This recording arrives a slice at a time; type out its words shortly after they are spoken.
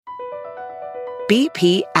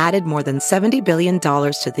BP added more than $70 billion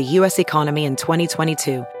to the U.S. economy in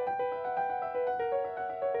 2022.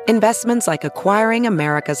 Investments like acquiring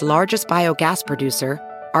America's largest biogas producer,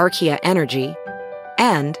 Archaea Energy,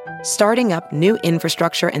 and starting up new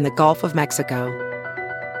infrastructure in the Gulf of Mexico.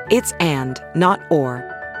 It's and, not or.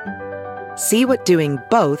 See what doing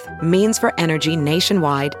both means for energy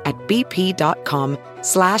nationwide at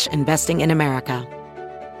bp.com/investing in America.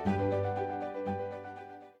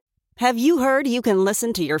 Have you heard you can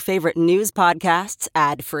listen to your favorite news podcasts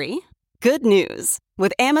ad-free? Good news.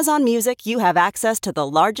 With Amazon Music, you have access to the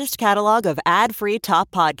largest catalog of ad-free top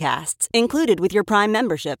podcasts included with your Prime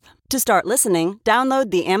membership. To start listening, download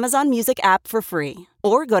the Amazon Music app for free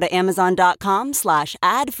or go to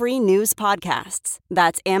amazon.com/ad-free news podcasts.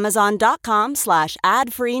 That's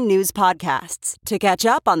amazon.com/ad-free news podcasts to catch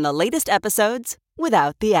up on the latest episodes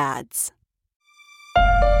without the ads.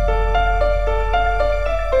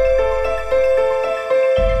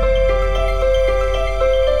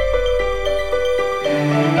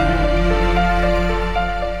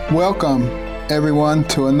 Welcome, everyone,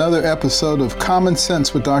 to another episode of Common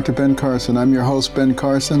Sense with Dr. Ben Carson. I'm your host, Ben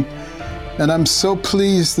Carson, and I'm so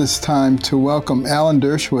pleased this time to welcome Alan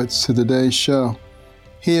Dershowitz to today's show.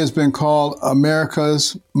 He has been called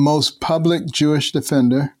America's most public Jewish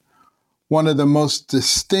defender, one of the most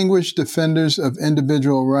distinguished defenders of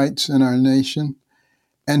individual rights in our nation,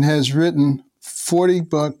 and has written 40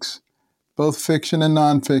 books, both fiction and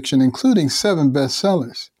nonfiction, including 7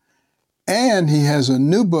 bestsellers. And he has a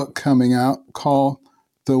new book coming out called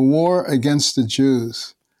The War Against the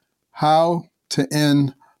Jews, How to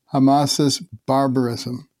End Hamas's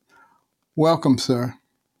Barbarism. Welcome, sir.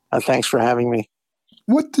 Thanks for having me.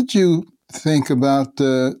 What did you think about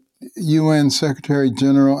the UN Secretary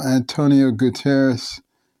General Antonio Guterres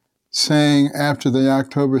saying after the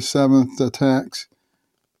October 7th attacks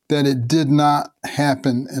that it did not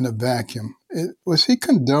happen in a vacuum? Was he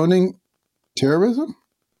condoning terrorism?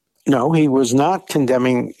 No, he was not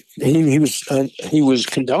condemning. He was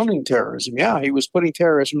condoning terrorism. Yeah, he was putting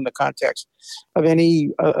terrorism in the context of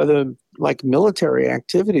any other military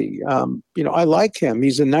activity. I like him.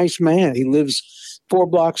 He's a nice man. He lives 4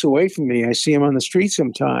 blocks away from me. I see him on the street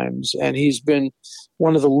sometimes, and he's been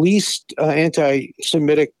one of the least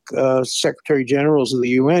anti-Semitic Secretary Generals of the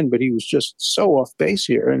UN. But he was just so off base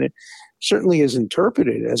here, and it certainly is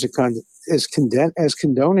interpreted as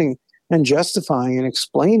condoning and justifying and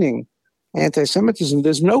explaining anti-Semitism.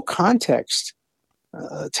 There's no context,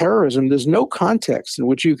 terrorism, there's no context in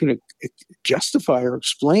which you can justify or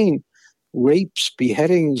explain rapes,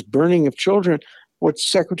 beheadings, burning of children. What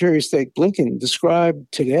Secretary of State Blinken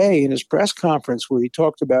described today in his press conference, where he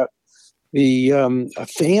talked about a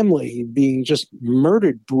family being just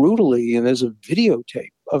murdered brutally, and there's a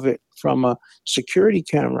videotape of it from a security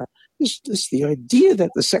camera. The idea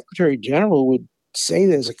that the Secretary General would say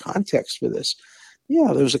there's a context for this.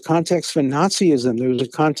 Yeah, there's a context for Nazism. There's a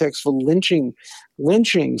context for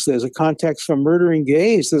lynchings. There's a context for murdering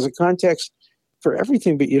gays. There's a context for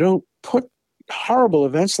everything, but you don't put horrible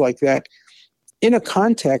events like that in a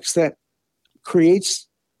context that creates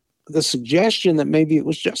the suggestion that maybe it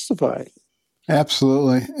was justified.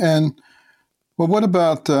 Absolutely. And well, what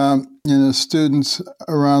about students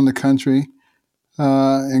around the country,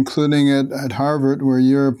 including at Harvard, where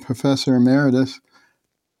you're a professor emeritus?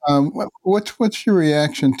 What's your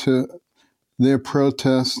reaction to their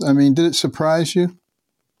protests? I mean, did it surprise you?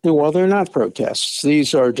 Well, they're not protests.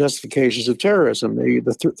 These are justifications of terrorism. The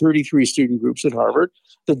 33 student groups at Harvard,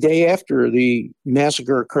 the day after the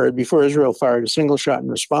massacre occurred, before Israel fired a single shot in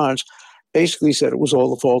response, basically said it was all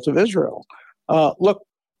the fault of Israel. Look,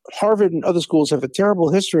 Harvard and other schools have a terrible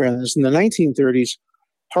history on this. In the 1930s,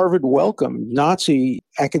 Harvard welcomed Nazi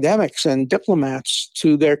academics and diplomats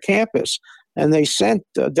to their campus, and they sent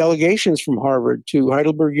delegations from Harvard to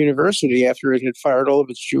Heidelberg University after it had fired all of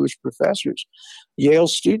its Jewish professors. Yale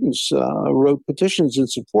students wrote petitions in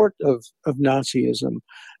support of Nazism.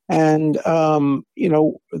 And,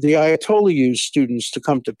 the Ayatollah used students to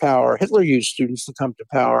come to power. Hitler used students to come to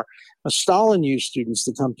power. Stalin used students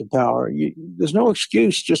to come to power. There's no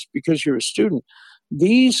excuse just because you're a student.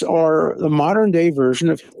 These are the modern day version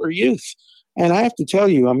of Hitler Youth. And I have to tell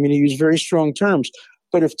you, I'm going to use very strong terms,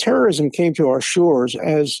 but if terrorism came to our shores,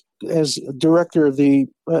 as director of the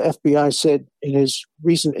FBI said in his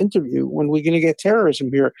recent interview, when we're going to get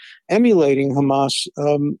terrorism here, emulating Hamas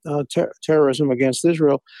terrorism against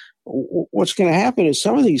Israel, what's going to happen is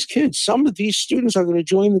some of these students are going to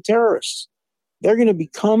join the terrorists. They're going to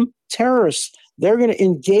become terrorists. They're going to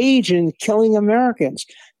engage in killing Americans.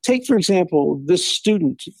 Take, for example, this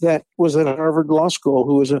student that was at Harvard Law School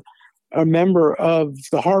who was a a member of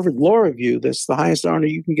the Harvard Law Review. That's the highest honor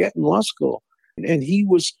you can get in law school. And he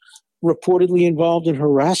was reportedly involved in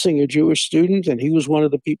harassing a Jewish student, and he was one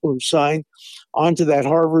of the people who signed onto that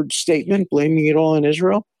Harvard statement, blaming it all on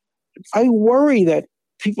Israel. I worry that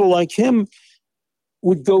people like him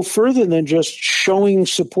would go further than just showing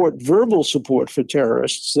support, verbal support for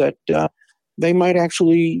terrorists, that they might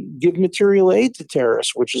actually give material aid to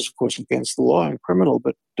terrorists, which is, of course, against the law and criminal.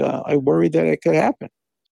 But I worry that it could happen.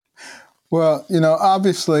 Well,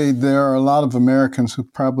 obviously there are a lot of Americans who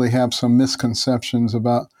probably have some misconceptions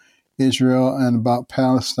about Israel and about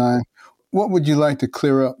Palestine. What would you like to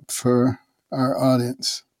clear up for our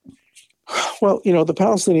audience? Well, the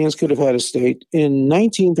Palestinians could have had a state in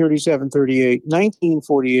 1937, 38,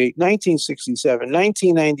 1948, 1967,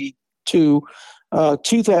 1992,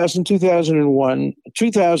 2000, 2001,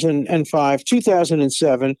 2005,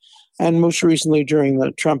 2007, and most recently during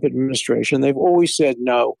the Trump administration. They've always said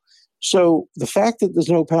no. So the fact that there's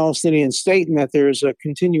no Palestinian state and that there's a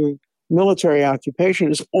continuing military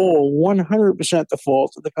occupation is all 100% the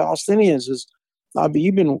fault of the Palestinians. As Abi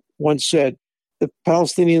Ibn once said, the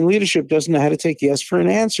Palestinian leadership doesn't know how to take yes for an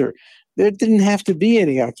answer. There didn't have to be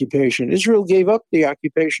any occupation. Israel gave up the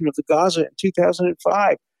occupation of the Gaza in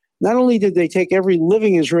 2005. Not only did they take every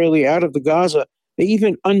living Israeli out of the Gaza, they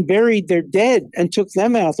even unburied their dead and took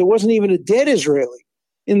them out. There wasn't even a dead Israeli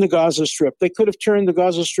in the Gaza Strip. They could have turned the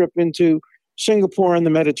Gaza Strip into Singapore and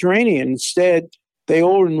the Mediterranean. Instead, they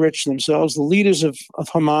all enriched themselves. The leaders of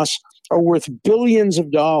Hamas are worth billions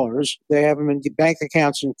of dollars. They have them in bank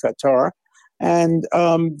accounts in Qatar. And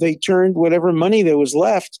they turned whatever money there was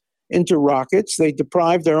left into rockets. They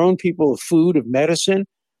deprived their own people of food, of medicine,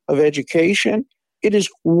 of education. It is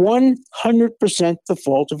 100% the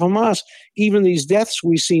fault of Hamas. Even these deaths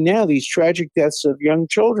we see now, these tragic deaths of young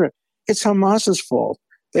children, it's Hamas's fault.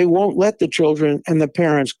 They won't let the children and the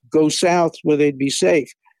parents go south where they'd be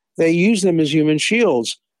safe. They use them as human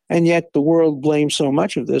shields, and yet the world blames so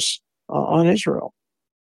much of this on Israel.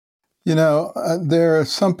 There are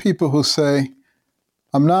some people who say,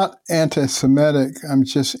 I'm not anti-Semitic, I'm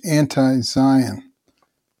just anti-Zion.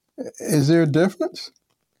 Is there a difference?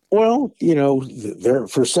 Well,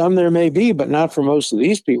 for some there may be, but not for most of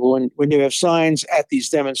these people. And when you have signs at these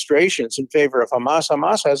demonstrations in favor of Hamas,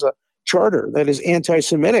 Hamas has a charter that is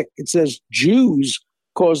anti-Semitic. It says Jews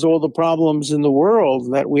caused all the problems in the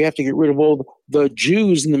world, that we have to get rid of all the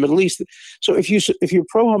Jews in the Middle East. So if you're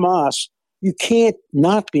pro-Hamas, you can't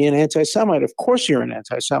not be an anti-Semite. Of course you're an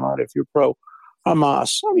anti-Semite if you're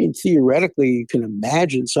pro-Hamas. I mean, theoretically, you can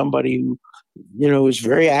imagine somebody who, is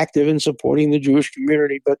very active in supporting the Jewish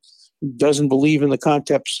community, but doesn't believe in the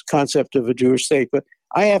concept of a Jewish state. But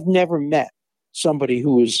I have never met somebody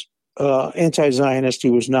who was anti-Zionist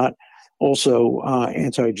who was not also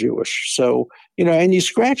anti-Jewish. So, and you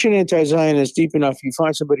scratch an anti-Zionist deep enough, you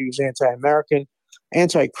find somebody who's anti-American,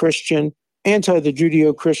 anti-Christian, anti the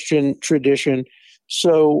Judeo-Christian tradition.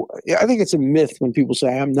 So I think it's a myth when people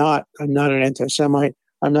say, I'm not an anti-Semite,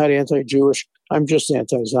 I'm not anti-Jewish, I'm just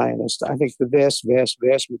anti-Zionist. I think the vast, vast,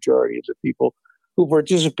 vast majority of the people who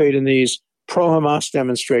participate in these pro-Hamas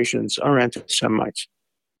demonstrations are anti-Semites.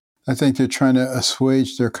 I think they're trying to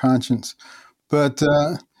assuage their conscience. But,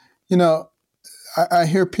 I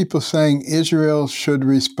hear people saying Israel should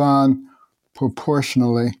respond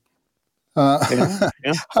proportionally. How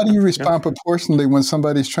do you respond proportionally when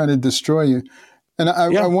somebody's trying to destroy you? And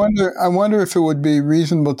I wonder if it would be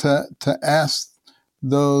reasonable to ask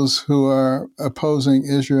those who are opposing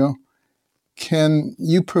Israel, can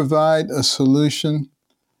you provide a solution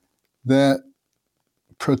that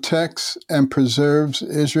protects and preserves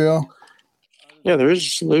Israel? Yeah, there is a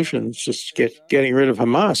solution. It's just getting rid of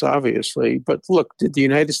Hamas, obviously. But look, did the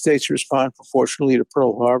United States respond proportionally to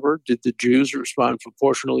Pearl Harbor? Did the Jews respond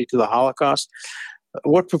proportionally to the Holocaust?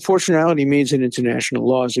 What proportionality means in international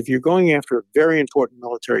law is if you're going after a very important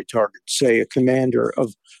military target, say a commander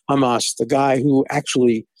of Hamas, the guy who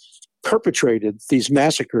actually perpetrated these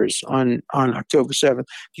massacres on October 7th, if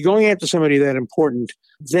you're going after somebody that important,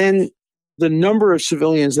 then the number of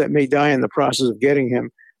civilians that may die in the process of getting him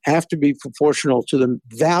have to be proportional to the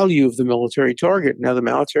value of the military target. Now, the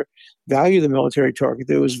value of the military target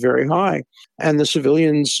there was very high, and the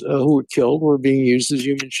civilians who were killed were being used as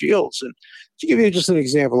human shields. And to give you just an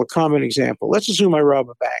example, a common example, let's assume I rob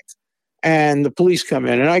a bank, and the police come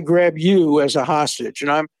in, and I grab you as a hostage, and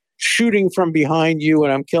I'm shooting from behind you,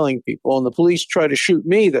 and I'm killing people, and the police try to shoot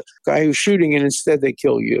me, the guy who's shooting, and instead they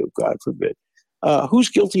kill you, God forbid. Who's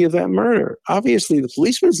guilty of that murder? Obviously, the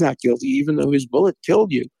policeman's not guilty, even though his bullet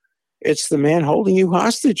killed you. It's the man holding you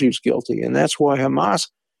hostage who's guilty. And that's why Hamas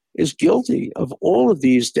is guilty of all of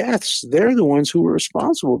these deaths. They're the ones who are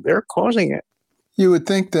responsible. They're causing it. You would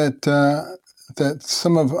think that that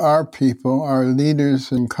some of our people, our leaders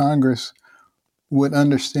in Congress, would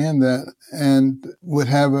understand that and would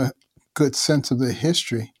have a good sense of the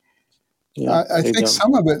history. Yeah, I think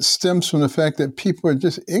some of it stems from the fact that people are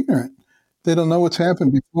just ignorant. They don't know what's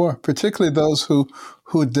happened before, particularly those who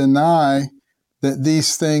deny that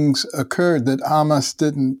these things occurred, that Hamas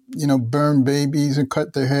didn't, burn babies and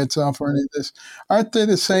cut their heads off or any of this. Aren't they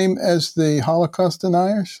the same as the Holocaust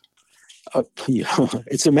deniers?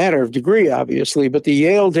 It's a matter of degree, obviously, but the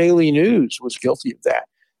Yale Daily News was guilty of that.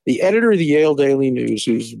 The editor of the Yale Daily News,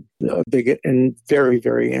 who's a bigot and very,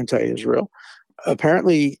 very anti-Israel,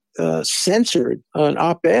 apparently censored an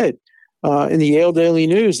op-ed in the Yale Daily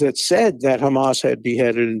News that said that Hamas had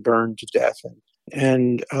beheaded and burned to death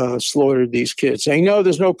and slaughtered these kids, saying, no,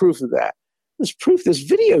 there's no proof of that. There's proof, there's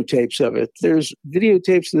videotapes of it. There's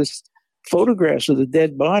videotapes of this, photographs of the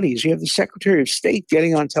dead bodies. You have the Secretary of State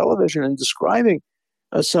getting on television and describing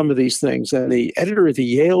some of these things, and the editor of the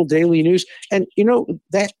Yale Daily News. And,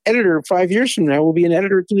 that editor 5 years from now will be an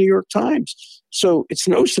editor at the New York Times. So it's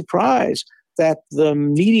no surprise that the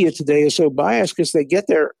media today is so biased because they get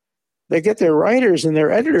their writers and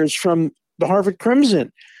their editors from the Harvard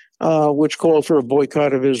Crimson, which called for a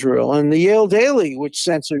boycott of Israel, and the Yale Daily, which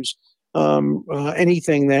censors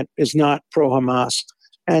anything that is not pro-Hamas.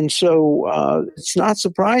 And so it's not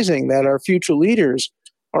surprising that our future leaders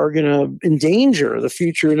are going to endanger the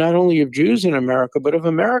future not only of Jews in America, but of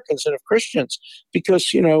Americans and of Christians, because,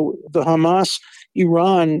 the Hamas,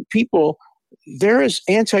 Iran people, they're as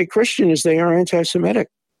anti-Christian as they are anti-Semitic.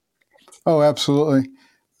 Oh, absolutely.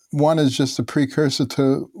 One is just a precursor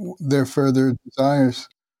to their further desires.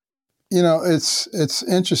 It's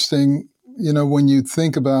interesting, when you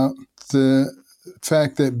think about the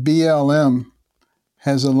fact that BLM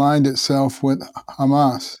has aligned itself with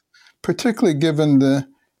Hamas, particularly given the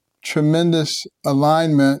tremendous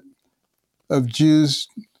alignment of Jews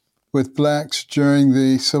with blacks during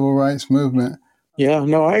the civil rights movement. Yeah,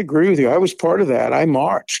 no, I agree with you. I was part of that. I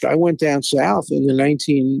marched. I went down south in the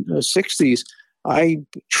 1960s. I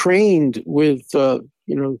trained with,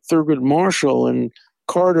 Thurgood Marshall and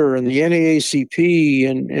Carter and the NAACP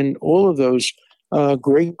and all of those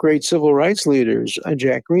great civil rights leaders,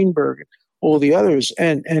 Jack Greenberg, all the others.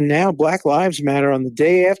 And now Black Lives Matter, on the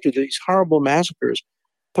day after these horrible massacres,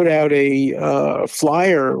 put out a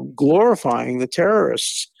flyer glorifying the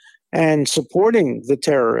terrorists and supporting the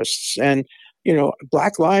terrorists. And,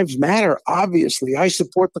 Black Lives Matter, obviously, I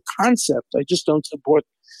support the concept. I just don't support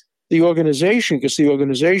the organization, because the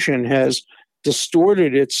organization has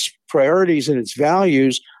distorted its priorities and its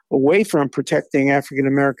values away from protecting African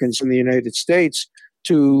Americans in the United States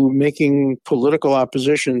to making political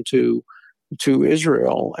opposition to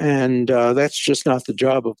Israel. And that's just not the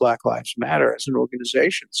job of Black Lives Matter as an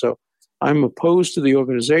organization. So I'm opposed to the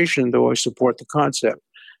organization, though I support the concept.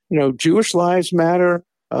 Jewish lives matter,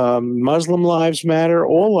 Muslim lives matter,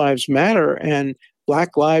 all lives matter, and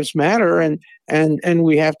Black lives matter, and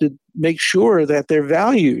we have to make sure that they're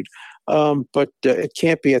valued. But it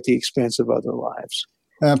can't be at the expense of other lives.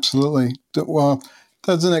 Absolutely. Well,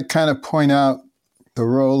 doesn't it kind of point out the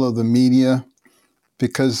role of the media?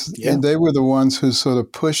 Because they were the ones who sort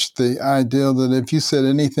of pushed the ideal that if you said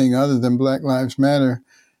anything other than Black Lives Matter,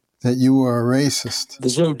 that you were a racist.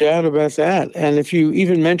 There's no doubt about that. And if you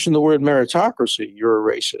even mention the word meritocracy, you're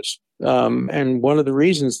a racist. And one of the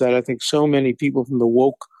reasons that I think so many people from the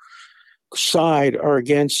woke side are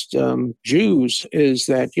against Jews is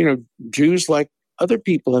that, Jews, like other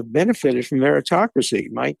people, have benefited from meritocracy.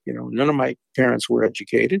 None of my parents were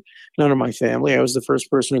educated, none of my family. I was the first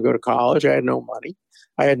person to go to college. I had no money.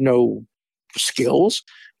 I had no skills,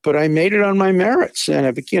 but I made it on my merits. And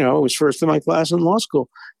I was first in my class in law school.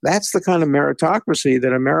 That's the kind of meritocracy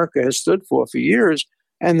that America has stood for years,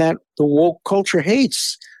 and that the woke culture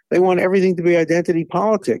hates. They want everything to be identity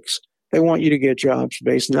politics. They want you to get jobs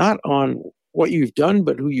based not on what you've done,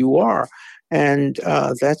 but who you are. And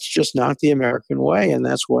that's just not the American way. And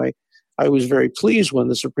that's why I was very pleased when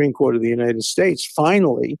the Supreme Court of the United States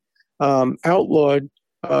finally outlawed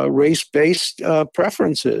race-based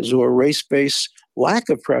preferences or race-based lack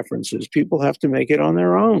of preferences. People have to make it on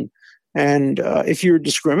their own. And if you're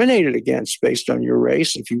discriminated against based on your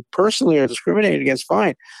race, if you personally are discriminated against,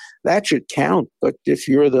 fine, that should count. But if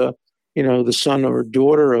you're the son or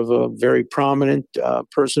daughter of a very prominent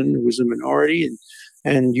person who is a minority,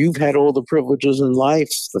 and you've had all the privileges in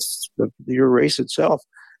life, your race itself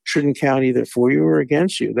shouldn't count either for you or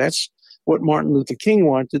against you. That's what Martin Luther King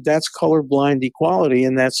wanted. That's colorblind equality,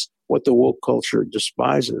 and that's what the woke culture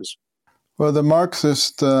despises. Well, the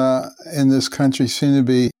Marxists in this country seem to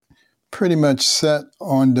be pretty much set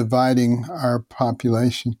on dividing our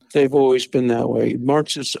population. They've always been that way.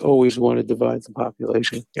 Marxists always want to divide the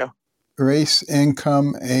population. Yeah. Race,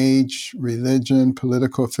 income, age, religion,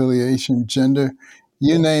 political affiliation, gender,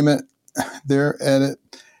 you name it, they're at it.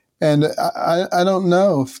 And I don't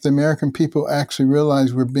know if the American people actually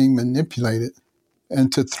realize we're being manipulated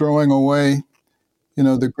into throwing away,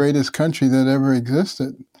 the greatest country that ever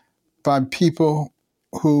existed by people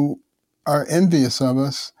who are envious of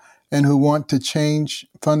us and who want to change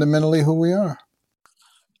fundamentally who we are.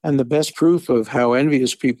 And the best proof of how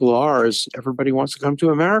envious people are is everybody wants to come to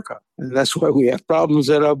America. And that's why we have problems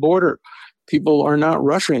at our border. People are not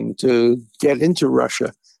rushing to get into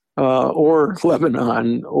Russia or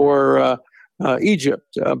Lebanon or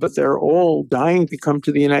Egypt, but they're all dying to come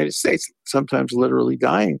to the United States, sometimes literally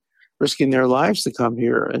dying, risking their lives to come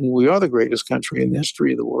here. And we are the greatest country in the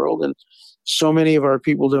history of the world. And so many of our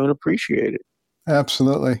people don't appreciate it.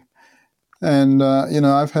 Absolutely. And,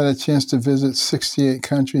 I've had a chance to visit 68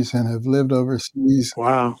 countries and have lived overseas.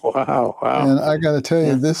 Wow. And I got to tell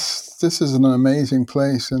you, this is an amazing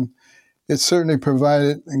place. And it certainly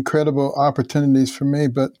provided incredible opportunities for me.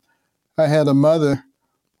 But I had a mother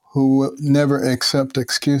who would never accept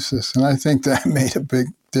excuses. And I think that made a big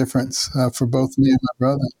difference for both me and my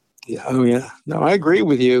brother. Yeah. Oh, yeah. No, I agree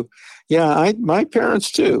with you. Yeah, my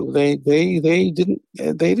parents too. They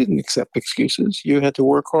didn't accept excuses. You had to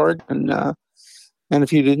work hard, and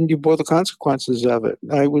if you didn't, you bore the consequences of it.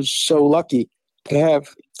 I was so lucky to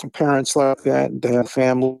have parents like that, and to have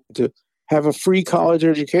family, to have a free college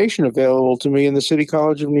education available to me in the City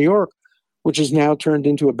College of New York, which has now turned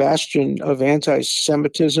into a bastion of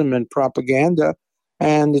anti-Semitism and propaganda,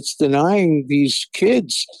 and it's denying these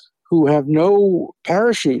kids who have no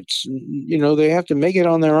parachutes. They have to make it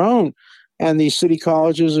on their own. And these city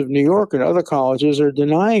colleges of New York and other colleges are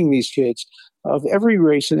denying these kids of every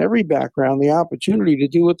race and every background the opportunity to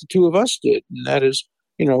do what the two of us did. And that is,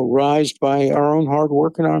 rise by our own hard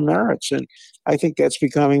work and our merits. And I think that's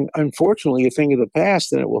becoming, unfortunately, a thing of the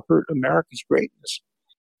past, and it will hurt America's greatness.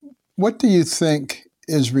 What do you think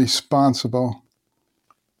is responsible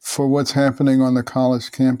for what's happening on the college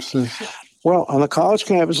campuses? Well, on the college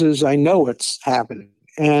campuses, I know it's happening.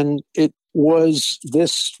 And it was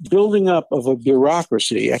this building up of a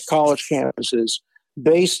bureaucracy at college campuses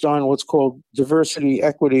based on what's called diversity,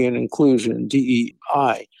 equity, and inclusion,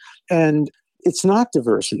 DEI. And it's not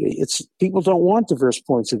diversity. It's people don't want diverse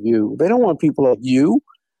points of view. They don't want people like you.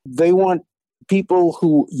 They want people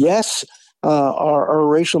who, yes, are a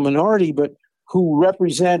racial minority, but who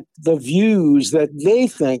represent the views that they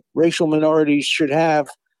think racial minorities should have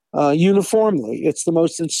uniformly. It's the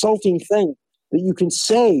most insulting thing that you can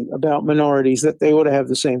say about minorities, that they ought to have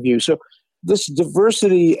the same view. So this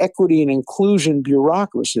diversity, equity, and inclusion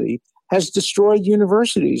bureaucracy has destroyed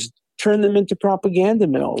universities, turned them into propaganda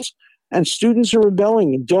mills. And students are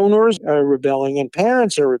rebelling, and donors are rebelling, and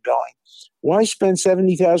parents are rebelling. Why spend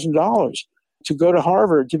 $70,000 to go to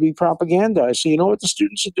Harvard to be propagandized? So you know what the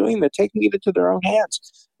students are doing? They're taking it into their own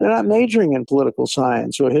hands. They're not majoring in political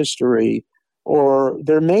science or history, or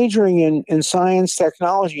they're majoring in science,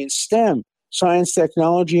 technology, and STEM, science,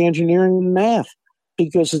 technology, engineering, and math,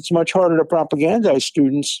 because it's much harder to propagandize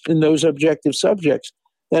students in those objective subjects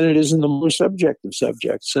than it is in the more subjective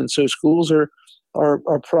subjects. And so schools are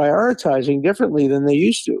prioritizing differently than they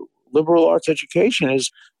used to. Liberal arts education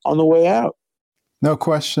is on the way out. No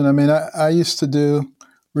question. I mean, I used to do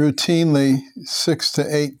routinely 6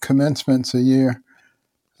 to 8 commencements a year.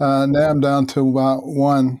 Now I'm down to about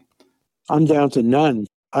 1. I'm down to none.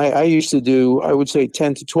 I used to do, I would say,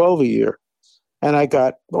 10 to 12 a year. And I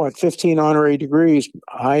got, 15 honorary degrees.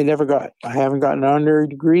 I haven't gotten an honorary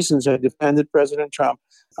degree since I defended President Trump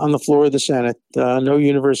on the floor of the Senate. No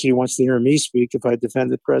university wants to hear me speak if I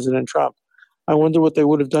defended President Trump. I wonder what they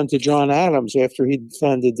would have done to John Adams after he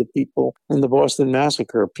defended the people in the Boston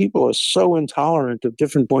Massacre. People are so intolerant of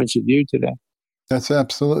different points of view today. That's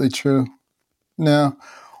absolutely true. Now,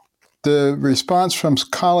 the response from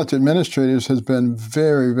college administrators has been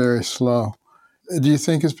very, very slow. Do you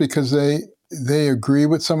think it's because they agree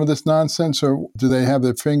with some of this nonsense, or do they have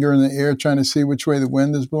their finger in the air trying to see which way the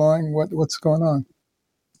wind is blowing? What's going on?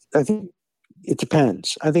 I think it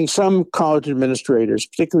depends. I think some college administrators,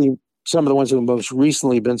 particularly some of the ones who have most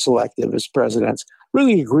recently been selected as presidents,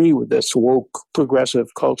 really agree with this woke progressive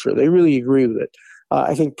culture. They really agree with it.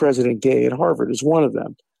 I think President Gay at Harvard is one of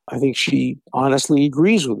them. I think she honestly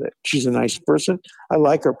agrees with it. She's a nice person. I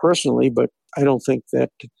like her personally, but I don't think that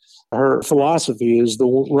her philosophy is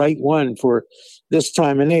the right one for this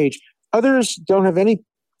time and age. Others don't have any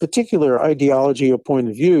particular ideology or point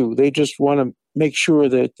of view. They just want to make sure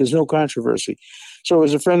that there's no controversy. So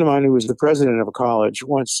as a friend of mine who was the president of a college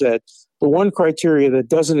once said, the one criteria that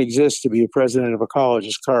doesn't exist to be a president of a college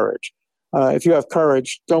is courage. If you have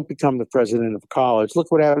courage, don't become the president of a college.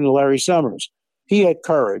 Look what happened to Larry Summers. He had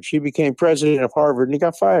courage. He became president of Harvard and he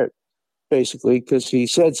got fired, basically, because he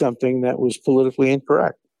said something that was politically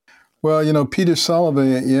incorrect. Well, Peter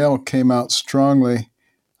Sullivan at Yale came out strongly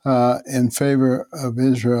in favor of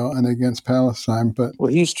Israel and against Palestine. But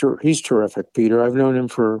well, he's terrific, Peter. I've known him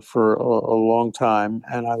for a long time,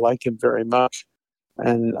 and I like him very much.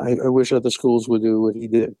 And I wish other schools would do what he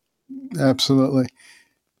did. Absolutely.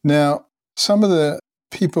 Now, some of the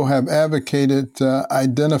people have advocated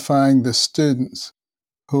identifying the students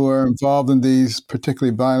who are involved in these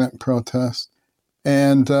particularly violent protests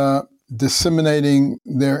and disseminating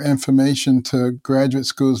their information to graduate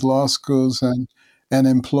schools, law schools, and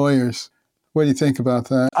employers. What do you think about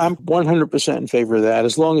that? I'm 100% in favor of that,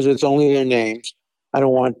 as long as it's only their names. I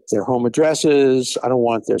don't want their home addresses. I don't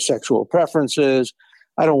want their sexual preferences.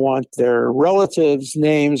 I don't want their relatives'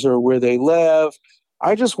 names or where they live.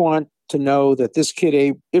 I just want to know that this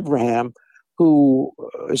kid, Abraham, who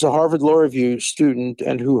is a Harvard Law Review student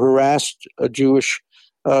and who harassed a Jewish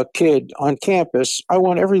kid on campus, I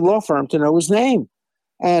want every law firm to know his name.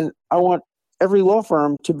 And I want every law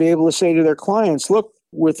firm to be able to say to their clients, look,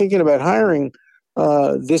 we're thinking about hiring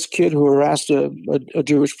this kid who harassed a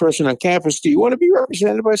Jewish person on campus. Do you want to be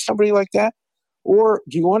represented by somebody like that? Or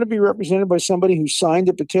do you want to be represented by somebody who signed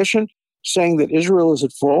a petition saying that Israel is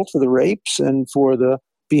at fault for the rapes and for the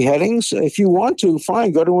beheadings? If you want to,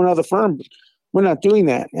 fine, go to another firm. But we're not doing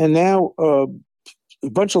that. And now a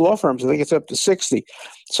bunch of law firms, I think it's up to 60,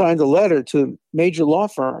 signed a letter to major law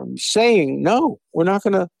firms saying, no, we're not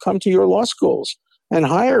going to come to your law schools and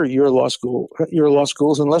hire your law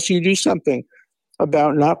schools unless you do something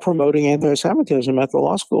about not promoting anti-Semitism at the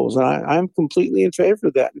law schools. And I'm completely in favor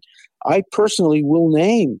of that. I personally will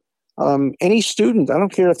name any student. I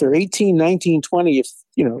don't care if they're 18, 19, 20.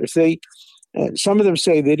 If they, some of them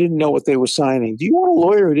say they didn't know what they were signing. Do you want a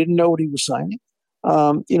lawyer who didn't know what he was signing?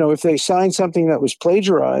 If they signed something that was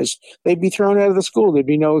plagiarized, they'd be thrown out of the school. There'd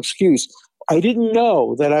be no excuse. I didn't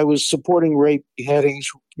know that I was supporting rape, beheadings,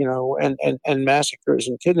 and massacres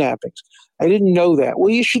and kidnappings. I didn't know that. Well,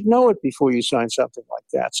 you should know it before you sign something like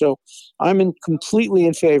that. So I'm completely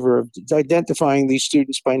in favor of identifying these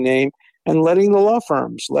students by name and letting the law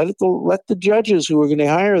firms, let the judges who are going to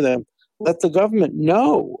hire them, let the government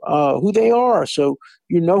know who they are, so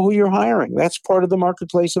you know who you're hiring. That's part of the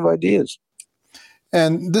marketplace of ideas.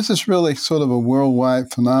 And this is really sort of a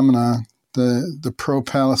worldwide phenomenon, the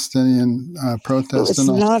pro-Palestinian protest. It's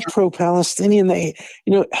not pro-Palestinian. The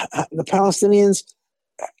Palestinians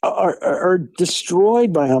are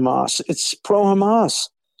destroyed by Hamas. It's pro-Hamas.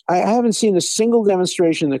 I haven't seen a single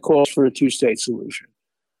demonstration that calls for a two-state solution.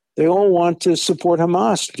 They all want to support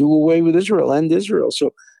Hamas, do away with Israel, end Israel.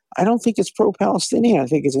 So I don't think it's pro-Palestinian. I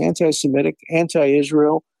think it's anti-Semitic,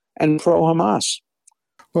 anti-Israel, and pro-Hamas.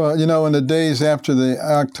 Well, in the days after the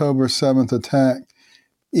October 7th attack,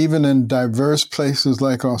 even in diverse places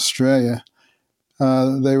like Australia,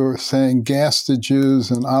 they were saying gas the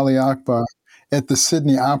Jews and Ali Akbar at the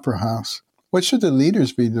Sydney Opera House. What should the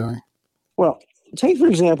leaders be doing? Well, take, for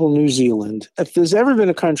example, New Zealand. If there's ever been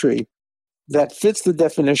a country that fits the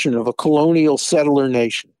definition of a colonial settler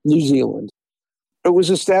nation, New Zealand, it was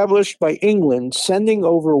established by England sending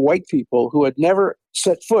over white people who had never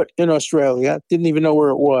set foot in Australia, didn't even know where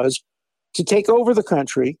it was, to take over the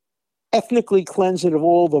country, ethnically cleanse it of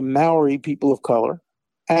all the Maori people of color,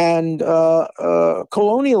 and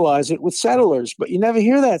colonialize it with settlers. But you never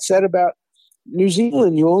hear that said about New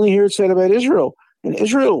Zealand. You only hear it said about Israel. And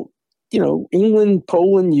Israel, England,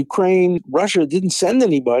 Poland, Ukraine, Russia didn't send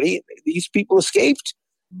anybody. These people escaped,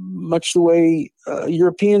 much the way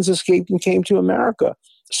Europeans escaped and came to America.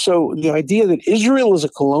 So the idea that Israel is a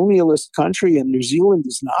colonialist country and New Zealand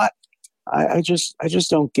is not, I just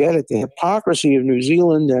don't get it. The hypocrisy of New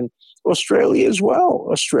Zealand and Australia as well.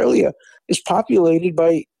 Australia is populated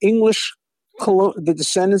by the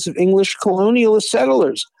descendants of English colonialist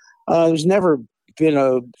settlers. There's never been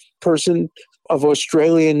a person of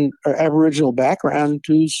Australian or Aboriginal background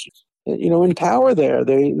who's in power there.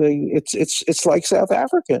 It's like South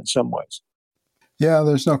Africa in some ways. Yeah,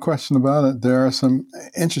 there's no question about it. There are some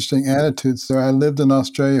interesting attitudes there. I lived in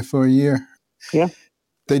Australia for a year. Yeah.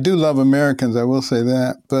 They do love Americans, I will say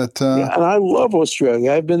that. But yeah, and I love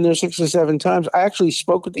Australia. I've been there 6 or 7 times. I actually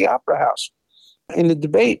spoke at the Opera House in a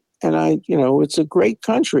debate, and it's a great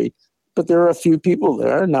country. But there are a few people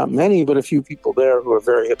there, not many, but a few people there who are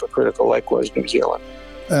very hypocritical, like was New Zealand.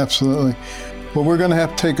 Absolutely. Well, we're going to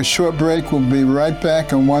have to take a short break. We'll be right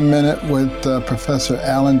back in 1 minute with Professor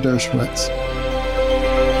Alan Dershowitz.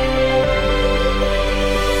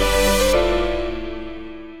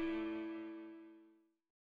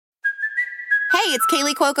 Hey, it's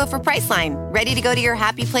Kaylee Cuoco for Priceline. Ready to go to your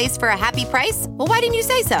happy place for a happy price? Well, why didn't you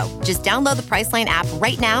say so? Just download the Priceline app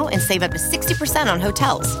right now and save up to 60% on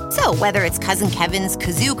hotels. So whether it's Cousin Kevin's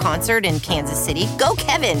Kazoo Concert in Kansas City, go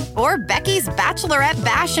Kevin, or Becky's Bachelorette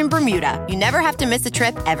Bash in Bermuda, you never have to miss a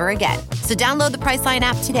trip ever again. So download the Priceline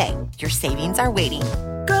app today. Your savings are waiting.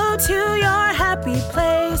 Go to your happy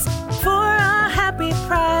place for a happy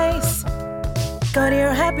price. Go to your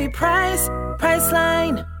happy price,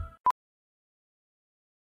 Priceline.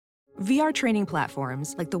 VR training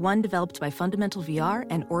platforms, like the one developed by Fundamental VR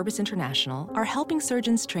and Orbis International, are helping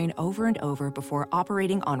surgeons train over and over before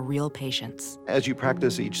operating on real patients. As you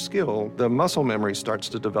practice each skill, the muscle memory starts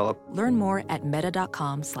to develop. Learn more at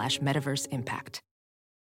meta.com/metaverseimpact.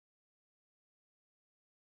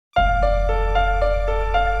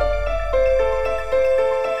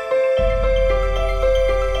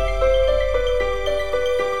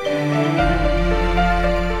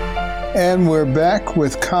 And we're back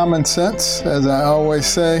with Common Sense. As I always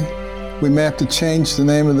say, we may have to change the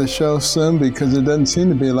name of the show soon because there doesn't seem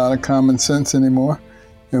to be a lot of common sense anymore.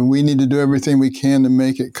 And we need to do everything we can to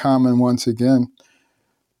make it common once again.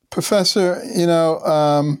 Professor, there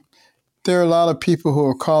are a lot of people who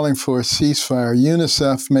are calling for a ceasefire.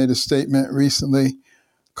 UNICEF made a statement recently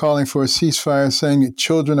calling for a ceasefire, saying that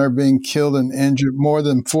children are being killed and injured, more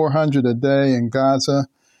than 400 a day in Gaza,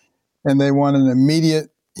 and they want an immediate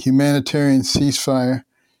humanitarian ceasefire.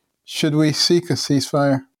 Should we seek a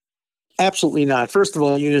ceasefire? Absolutely not. First of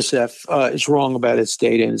all, UNICEF is wrong about its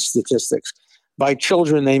data and statistics. By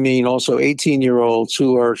children, they mean also 18-year-olds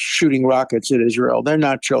who are shooting rockets at Israel. They're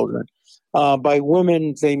not children. By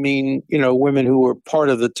women, they mean, women who were part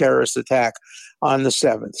of the terrorist attack on the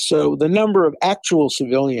 7th. So the number of actual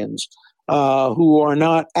civilians who are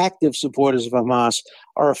not active supporters of Hamas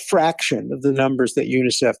are a fraction of the numbers that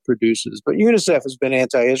UNICEF produces. But UNICEF has been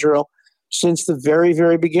anti-Israel since the very,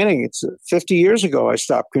 very beginning. It's 50 years ago I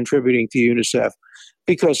stopped contributing to UNICEF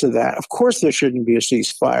because of that. Of course, there shouldn't be a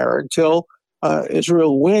ceasefire until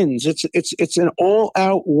Israel wins. It's an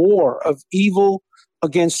all-out war of evil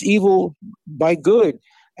against evil by good.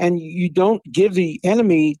 And you don't give the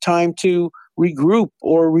enemy time to regroup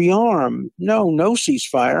or rearm. No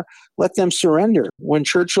ceasefire. Let them surrender. When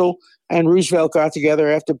Churchill and Roosevelt got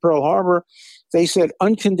together after Pearl Harbor, they said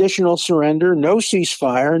unconditional surrender, no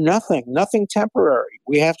ceasefire, nothing temporary.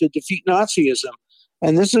 We have to defeat Nazism.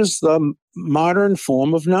 And this is the modern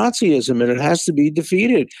form of Nazism, and it has to be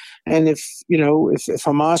defeated. And if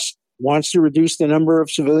Hamas wants to reduce the number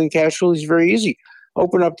of civilian casualties, very easy.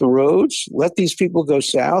 Open up the roads, let these people go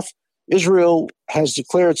south. Israel has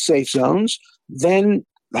declared safe zones. Then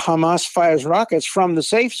Hamas fires rockets from the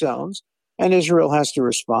safe zones, and Israel has to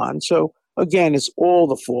respond. So again, it's all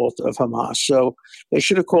the fault of Hamas. So they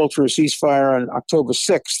should have called for a ceasefire on October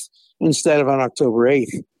 6th instead of on October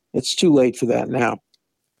 8th. It's too late for that now.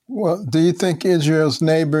 Well, do you think Israel's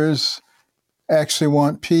neighbors actually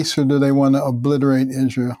want peace, or do they want to obliterate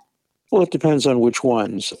Israel? Well, it depends on which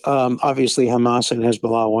ones. Obviously, Hamas and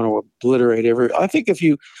Hezbollah want to obliterate I think if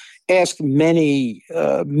you ask many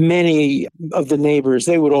of the neighbors,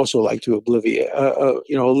 they would also like to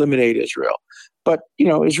eliminate Israel. But,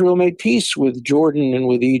 Israel made peace with Jordan and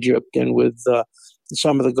with Egypt and with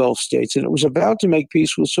some of the Gulf states. And it was about to make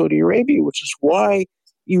peace with Saudi Arabia, which is why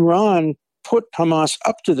Iran put Hamas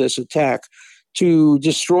up to this attack to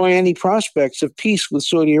destroy any prospects of peace with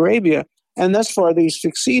Saudi Arabia. And thus far, they've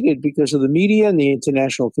succeeded because of the media and the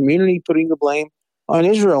international community putting the blame on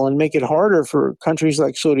Israel and make it harder for countries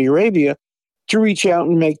like Saudi Arabia to reach out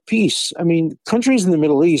and make peace. I mean, countries in the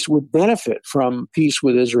Middle East would benefit from peace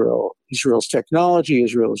with Israel, Israel's technology,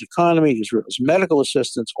 Israel's economy, Israel's medical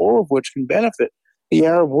assistance, all of which can benefit the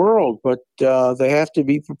Arab world. But they have to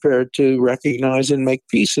be prepared to recognize and make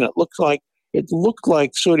peace. And it looked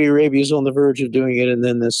like Saudi Arabia is on the verge of doing it. And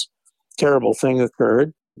then this terrible thing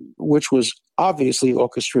occurred, which was obviously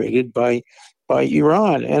orchestrated by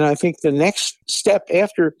Iran. And I think the next step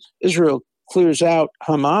after Israel clears out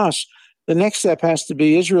Hamas, the next step has to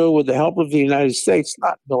be Israel, with the help of the United States,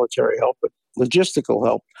 not military help, but logistical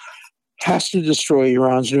help, has to destroy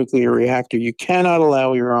Iran's nuclear reactor. You cannot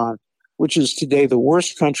allow Iran, which is today the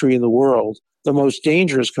worst country in the world, the most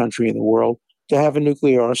dangerous country in the world, to have a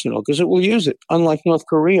nuclear arsenal, because it will use it. Unlike North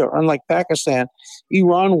Korea, or unlike Pakistan,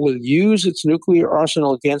 Iran will use its nuclear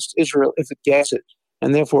arsenal against Israel if it gets it.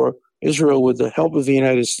 And therefore, Israel, with the help of the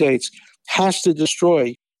United States, has to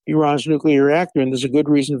destroy Iran's nuclear reactor. And there's a good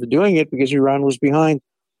reason for doing it, because Iran was behind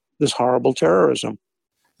this horrible terrorism.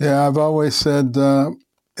 Yeah, I've always said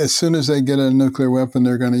as soon as they get a nuclear weapon,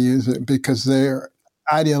 they're going to use it, because they're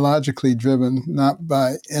ideologically driven, not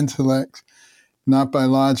by intellect, not by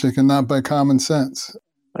logic, and not by common sense.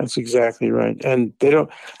 That's exactly right. And they don't,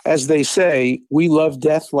 as they say, we love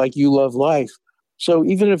death like you love life. So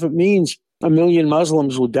even if it means 1 million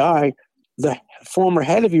Muslims will die, the former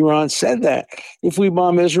head of Iran said that if we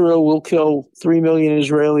bomb Israel, we'll kill 3 million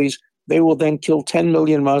Israelis. They will then kill 10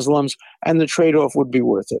 million Muslims, and the trade-off would be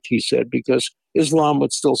worth it, he said, because Islam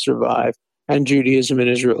would still survive and Judaism in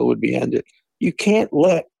Israel would be ended. You can't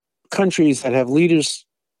let countries that have leaders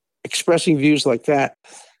expressing views like that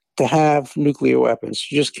to have nuclear weapons.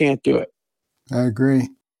 You just can't do it. I agree.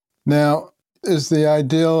 Now, is the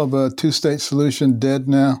ideal of a two-state solution dead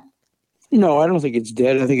now? No, I don't think it's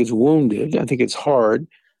dead. I think it's wounded. I think it's hard.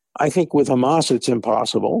 I think with Hamas, it's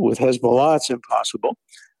impossible. With Hezbollah, it's impossible.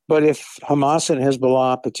 But if Hamas and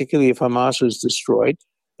Hezbollah, particularly if Hamas is destroyed,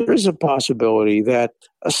 there is a possibility that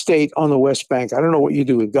a state on the West Bank, I don't know what you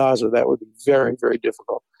do with Gaza, that would be very, very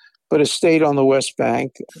difficult, but a state on the West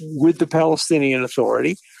Bank with the Palestinian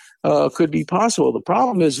Authority could be possible. The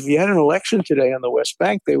problem is, if you had an election today on the West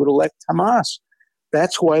Bank, they would elect Hamas.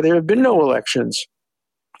 That's why there have been no elections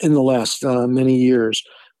in the last many years.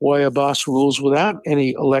 Why Abbas rules without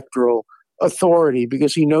any electoral authority,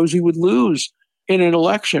 because he knows he would lose in an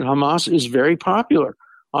election. Hamas is very popular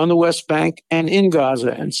on the West Bank and in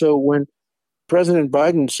Gaza. And so when President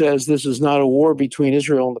Biden says this is not a war between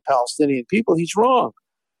Israel and the Palestinian people, he's wrong.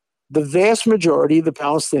 The vast majority of the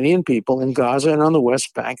Palestinian people in Gaza and on the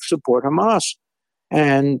West Bank support Hamas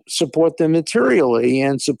and support them materially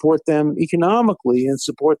and support them economically and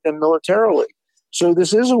support them militarily. So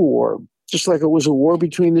this is a war, just like it was a war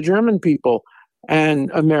between the German people and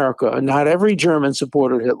America. Not every German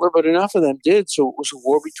supported Hitler, but enough of them did. So it was a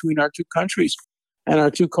war between our two countries and our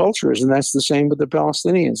two cultures. And that's the same with the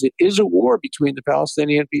Palestinians. It is a war between the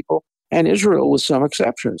Palestinian people and Israel, with some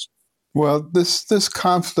exceptions. Well, this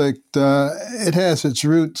conflict, it has its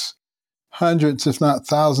roots hundreds, if not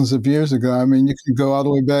thousands of years ago. I mean, you can go all the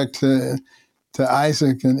way back to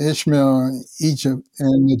Isaac and Ishmael and Egypt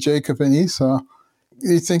and Jacob and Esau.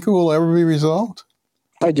 Do you think it will ever be resolved?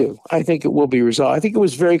 I do. I think it will be resolved. I think it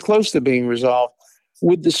was very close to being resolved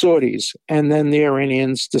with the Saudis, and then the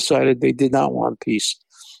Iranians decided they did not want peace.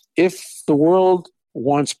 If the world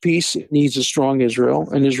wants peace, it needs a strong Israel,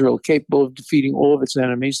 an Israel capable of defeating all of its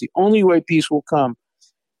enemies. The only way peace will come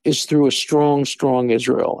is through a strong, strong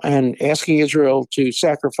Israel. And asking Israel to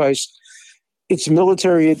sacrifice its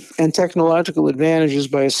military and technological advantages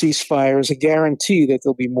by a ceasefire is a guarantee that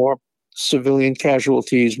there'll be more civilian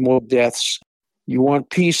casualties, more deaths. You want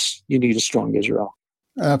peace, you need a strong Israel.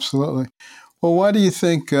 Absolutely. Well, why do you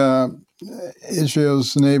think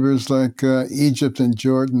Israel's neighbors like Egypt and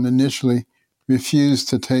Jordan initially refused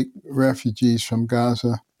to take refugees from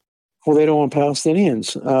Gaza? Well, they don't want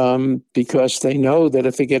Palestinians because they know that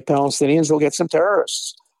if they get Palestinians, they'll get some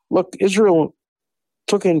terrorists. Look, Israel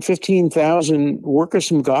took in 15,000 workers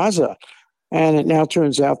from Gaza, and it now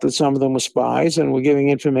turns out that some of them were spies and were giving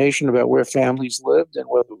information about where families lived and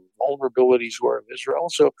where the vulnerabilities were of Israel.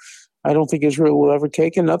 So I don't think Israel will ever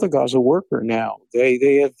take another Gaza worker now.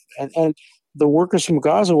 They have, and the workers from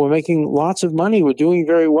Gaza were making lots of money, were doing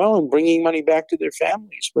very well and bringing money back to their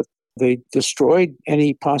families, but they destroyed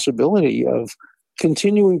any possibility of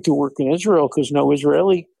continuing to work in Israel because no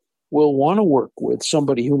Israeli will want to work with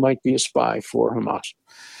somebody who might be a spy for Hamas.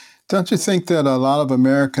 Don't you think that a lot of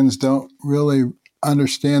Americans don't really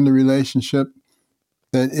understand the relationship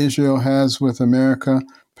that Israel has with America,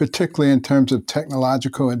 particularly in terms of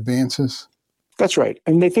technological advances? That's right.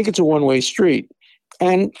 And they think it's a one-way street.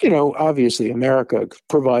 And, obviously America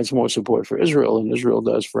provides more support for Israel than Israel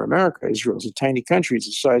does for America. Israel's a tiny country. It's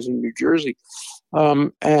the size of New Jersey.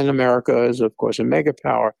 And America is, of course, a mega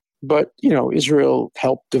power. But, Israel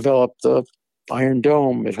helped develop the Iron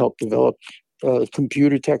Dome. It helped develop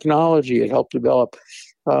computer technology. It helped develop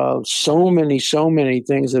so many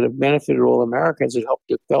things that have benefited all Americans. It helped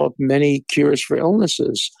develop many cures for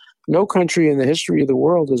illnesses. No country in the history of the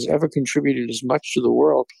world has ever contributed as much to the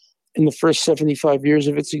world in the first 75 years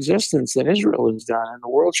of its existence than Israel has done, and the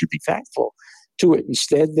world should be thankful to it.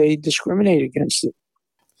 Instead, they discriminate against it.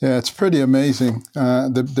 Yeah, it's pretty amazing.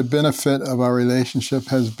 The benefit of our relationship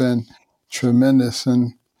has been tremendous,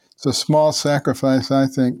 and it's a small sacrifice, I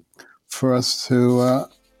think, for us to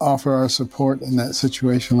offer our support in that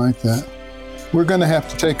situation like that. We're going to have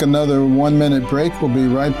to take another 1-minute break. We'll be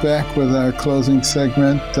right back with our closing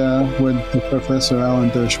segment with Professor Alan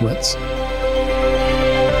Dershowitz.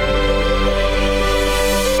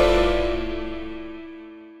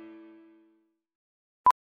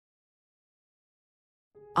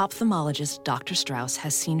 Ophthalmologist Dr. Strauss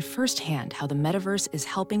has seen firsthand how the metaverse is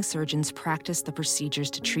helping surgeons practice the procedures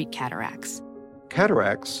to treat cataracts.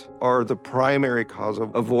 Cataracts are the primary cause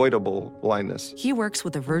of avoidable blindness. He works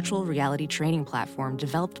with a virtual reality training platform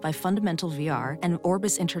developed by Fundamental VR and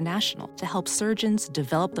Orbis International to help surgeons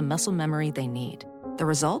develop the muscle memory they need. The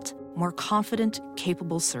result? More confident,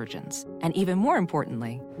 capable surgeons. And even more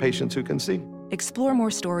importantly, Patients who can see. explore more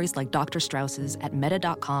stories like Dr. Strauss's at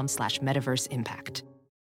meta.com/metaverseimpact.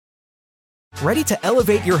 Ready to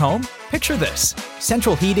elevate your home? Picture this: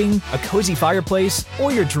 central heating, a cozy fireplace,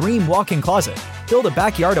 or your dream walk-in closet. Build a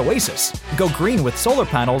backyard oasis, go green with solar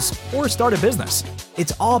panels, or start a business.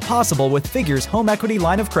 It's all possible with Figure's home equity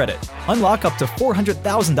line of credit. Unlock up to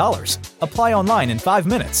 $400,000. Apply online in 5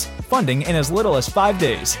 minutes. Funding in as little as 5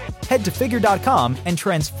 days. Head to Figure.com and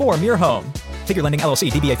transform your home. Figure Lending LLC,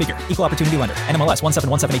 DBA Figure, Equal Opportunity Lender, NMLS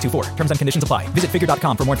 1717824. Terms and conditions apply. Visit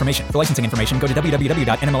Figure.com for more information. For licensing information, go to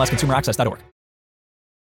www.nmlsconsumeraccess.org.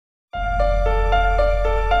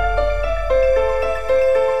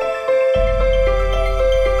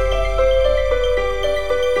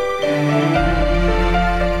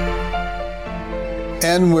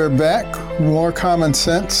 And we're back. More Common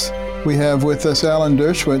Sense. We have with us Alan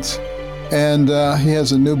Dershowitz, and he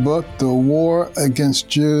has a new book, The War Against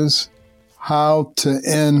Jews: How to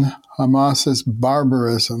End Hamas's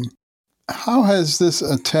Barbarism. How has this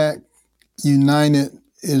attack united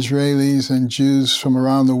Israelis and Jews from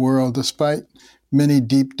around the world, despite many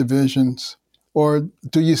deep divisions? Or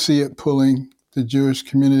do you see it pulling the Jewish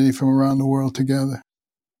community from around the world together?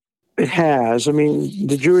 It has. I mean,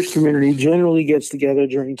 the Jewish community generally gets together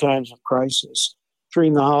during times of crisis.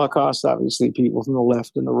 During the Holocaust, obviously, people from the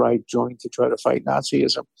left and the right joined to try to fight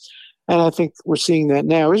Nazism. And I think we're seeing that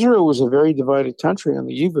now. Israel was a very divided country on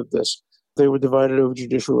the eve of this. They were divided over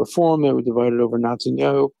judicial reform. They were divided over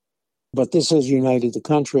Netanyahu. But this has united the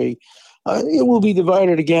country. It will be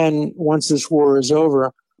divided again once this war is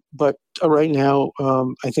over. But right now,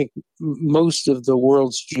 I think most of the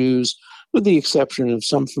world's Jews, with the exception of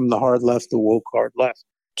some from the hard left, the woke hard left,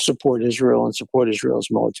 support Israel and support Israel's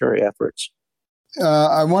military efforts.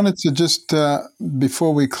 I wanted to just,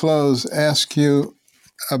 before we close, ask you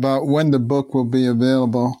about when the book will be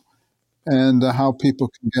available and how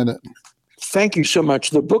people can get it. Thank you so much.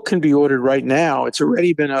 The book can be ordered right now. It's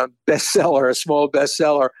already been a bestseller, a small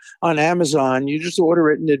bestseller on Amazon. You just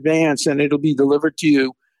order it in advance and it'll be delivered to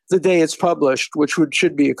you the day it's published, which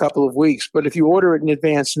should be a couple of weeks. But if you order it in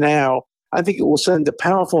advance now, I think it will send a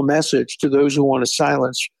powerful message to those who want to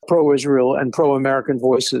silence pro-Israel and pro-American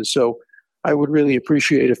voices. So I would really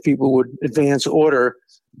appreciate if people would advance order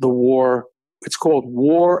the war. It's called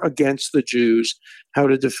War Against the Jews, How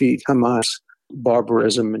to Defeat Hamas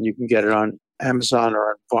Barbarism. And you can get it on Amazon or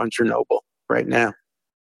on Barnes & Noble right now.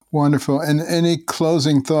 Wonderful. And any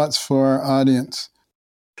closing thoughts for our audience?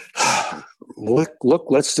 Look,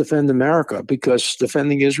 let's defend America, because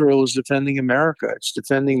defending Israel is defending America. It's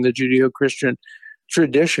defending the Judeo-Christian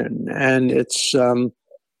tradition. And it's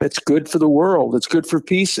good for the world. It's good for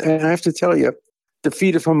peace. And I have to tell you,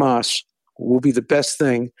 defeat of Hamas will be the best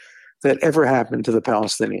thing that ever happened to the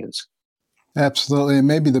Palestinians. Absolutely. And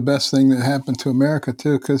maybe the best thing that happened to America,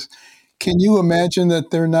 too, because can you imagine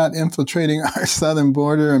that they're not infiltrating our southern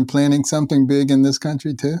border and planning something big in this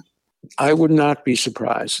country, too? I would not be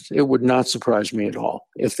surprised. It would not surprise me at all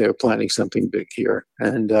if they're planning something big here.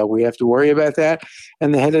 And we have to worry about that.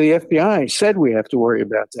 And the head of the FBI said we have to worry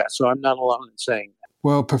about that. So I'm not alone in saying that.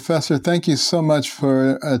 Well, Professor, thank you so much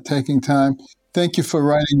for taking time. Thank you for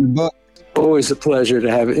writing the book. Always a pleasure to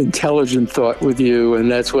have intelligent thought with you. And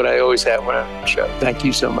that's what I always have when I'm on the show. Thank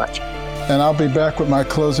you so much. And I'll be back with my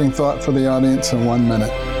closing thought for the audience in 1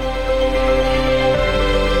 minute.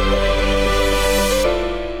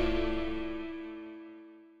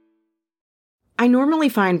 I normally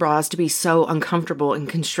find bras to be so uncomfortable and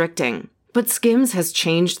constricting, but Skims has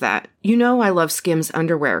changed that. You know I love Skims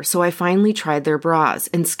underwear, so I finally tried their bras,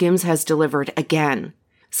 and Skims has delivered again.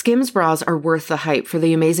 Skims bras are worth the hype for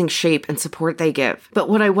the amazing shape and support they give, but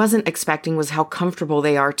what I wasn't expecting was how comfortable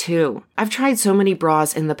they are too. I've tried so many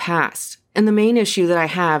bras in the past, and the main issue that I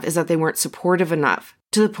have is that they weren't supportive enough,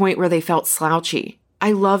 to the point where they felt slouchy.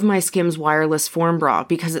 I love my Skims wireless form bra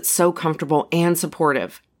because it's so comfortable and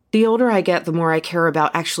supportive. The older I get, the more I care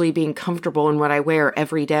about actually being comfortable in what I wear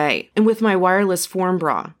every day. And with my wireless form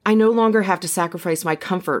bra, I no longer have to sacrifice my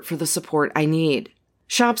comfort for the support I need.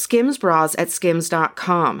 Shop Skims bras at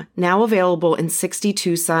skims.com, now available in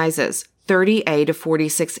 62 sizes, 30A to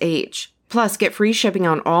 46H. Plus, get free shipping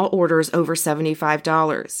on all orders over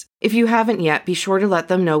 $75. If you haven't yet, be sure to let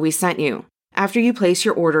them know we sent you. After you place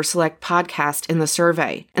your order, select Podcast in the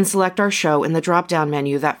survey and select our show in the drop-down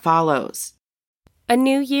menu that follows. A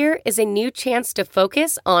new year is a new chance to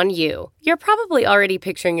focus on you. You're probably already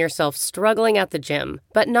picturing yourself struggling at the gym,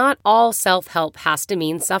 but not all self-help has to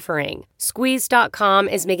mean suffering. Squeeze.com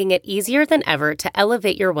is making it easier than ever to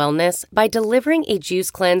elevate your wellness by delivering a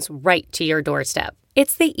juice cleanse right to your doorstep.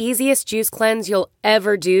 It's the easiest juice cleanse you'll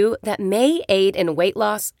ever do that may aid in weight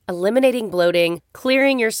loss, eliminating bloating,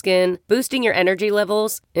 clearing your skin, boosting your energy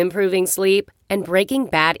levels, improving sleep, and breaking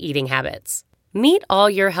bad eating habits. Meet all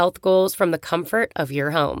your health goals from the comfort of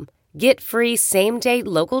your home. Get free same-day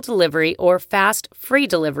local delivery or fast free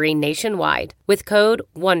delivery nationwide with code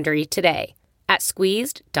WONDERY today at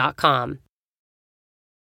squeezed.com.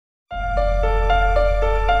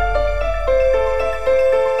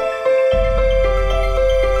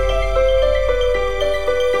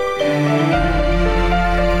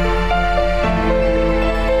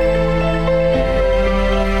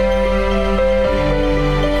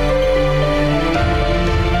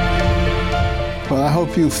 Well, I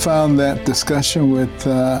hope you found that discussion with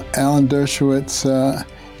Alan Dershowitz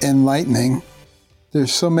enlightening.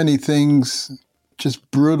 There's so many things,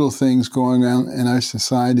 just brutal things going on in our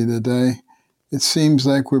society today. It seems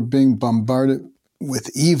like we're being bombarded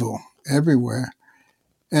with evil everywhere.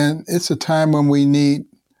 And it's a time when we need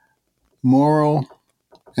moral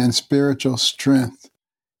and spiritual strength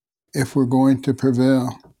if we're going to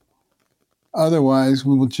prevail. Otherwise,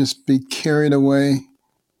 we will just be carried away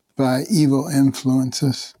by evil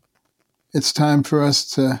influences. It's time for us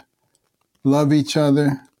to love each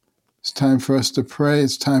other. It's time for us to pray.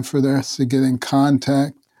 It's time for us to get in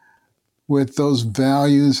contact with those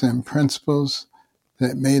values and principles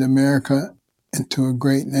that made America into a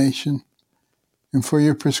great nation. And for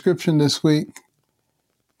your prescription this week,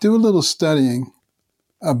 do a little studying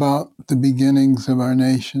about the beginnings of our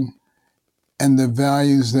nation and the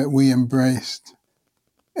values that we embraced.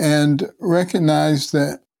 And recognize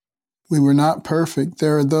that we were not perfect.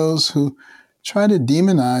 There are those who try to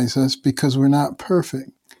demonize us because we're not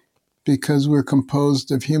perfect, because we're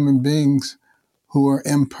composed of human beings who are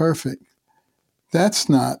imperfect. That's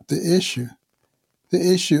not the issue. The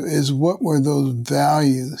issue is, what were those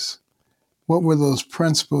values? What were those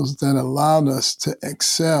principles that allowed us to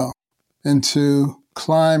excel and to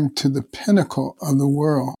climb to the pinnacle of the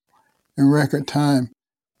world in record time?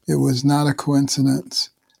 It was not a coincidence.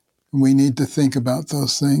 We need to think about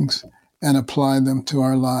those things and apply them to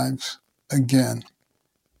our lives again,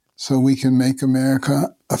 so we can make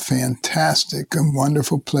America a fantastic and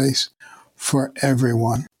wonderful place for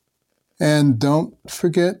everyone. And don't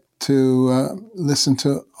forget to listen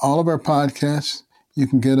to all of our podcasts. You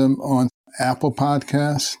can get them on Apple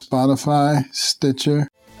Podcasts, Spotify, Stitcher,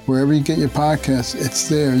 wherever you get your podcasts, it's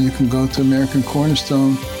there. You can go to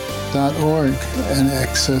AmericanCornerstone.org and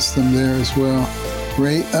access them there as well.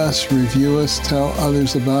 Rate us, review us, tell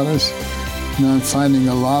others about us. And I'm finding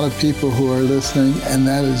a lot of people who are listening, and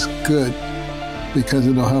that is good, because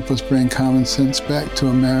it'll help us bring common sense back to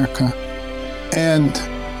America. And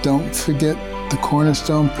don't forget the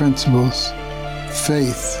cornerstone principles: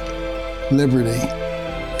 faith, liberty,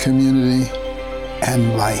 community,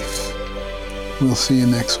 and life. We'll see you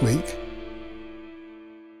next week.